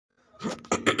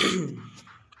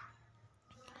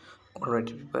Alright,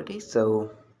 everybody.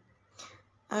 So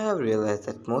I have realized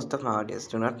that most of my audience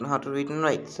do not know how to read and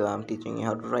write, so I'm teaching you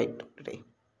how to write today.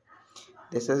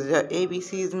 This is your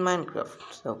ABCs in Minecraft.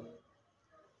 So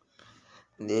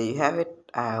there you have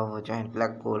it. I have a giant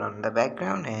blackboard on the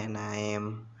background, and I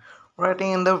am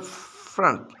writing in the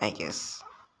front, I guess,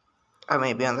 or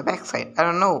maybe on the back side. I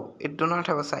don't know. It do not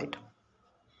have a side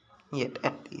yet,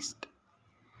 at least.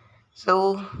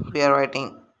 So we are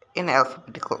writing in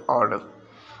alphabetical order.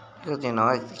 Because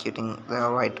executing the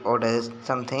right order is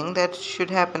something that should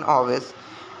happen always,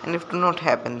 and if do not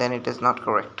happen, then it is not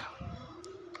correct.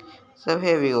 So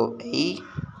here we go. A,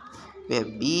 we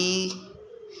have B.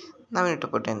 Now we need to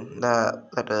put in the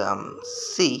letter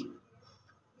C,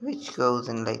 which goes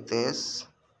in like this.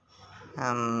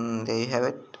 There you have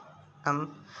it. The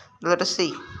letter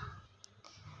C.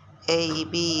 A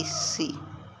B C.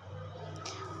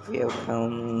 We have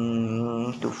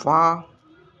come too far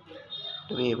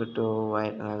to be able to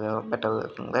write another better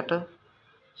looking letter.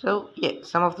 So yeah,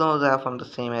 some of those are from the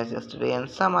same as yesterday, and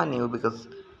some are new because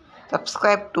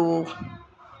subscribe to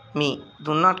me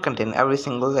do not contain every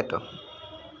single letter.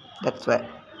 That's why.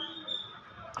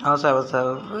 Also, I was a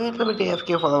little bit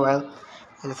AFK for a while.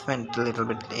 I just went a little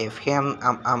bit AFK.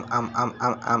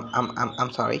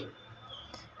 I'm sorry.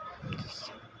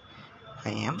 I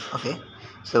am okay.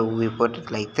 So we put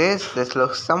it like this. This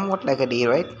looks somewhat like a D,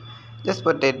 right? Just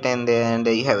put it in there, and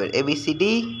there you have it. A B C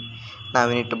D. Now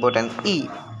we need to put an E.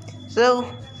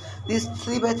 So these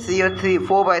 3 by 3 or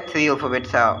 4 by 3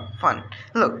 alphabets are fun.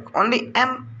 Look, only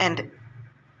M and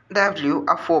W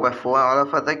are 4 by 4. All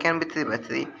of other can be 3 by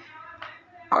 3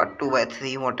 or 2 by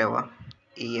 3, whatever.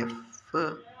 E F.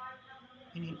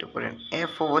 We need to put an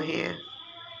F over here.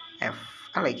 F.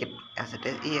 I like it as it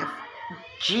is. E F.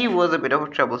 G was a bit of a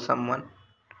troublesome one.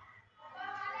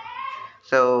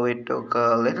 So it took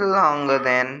a little longer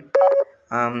than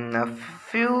a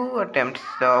few attempts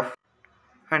of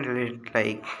until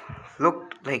it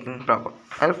looked like in proper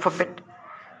alphabet.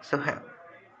 So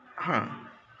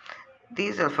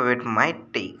these alphabet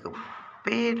might take a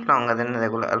bit longer than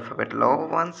regular alphabet lower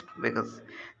ones because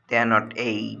they are not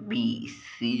A B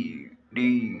C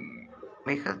D,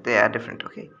 because they are different.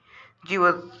 Okay, G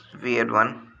was weird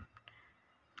one.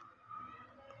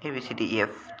 A B C D E F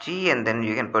G, and then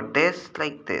you can put this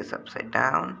like this, upside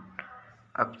down,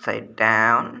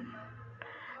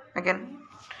 again.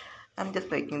 I'm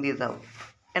just making these out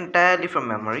entirely from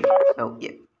memory, so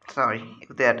yeah, sorry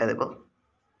if they are terrible,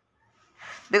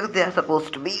 because they are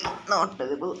supposed to be not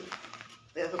terrible.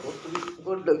 They are supposed to be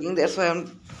good looking. That's why I'm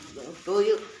going to show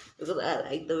you, because I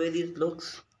like the way this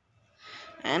looks.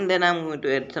 And then I'm going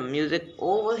to add some music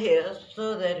over here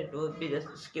so that it will be just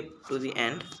skip to the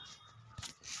end.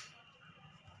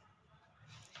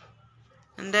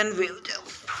 And then we'll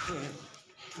just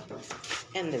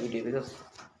end the video, because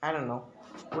I don't know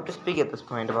what to speak at this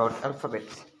point about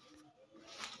alphabets.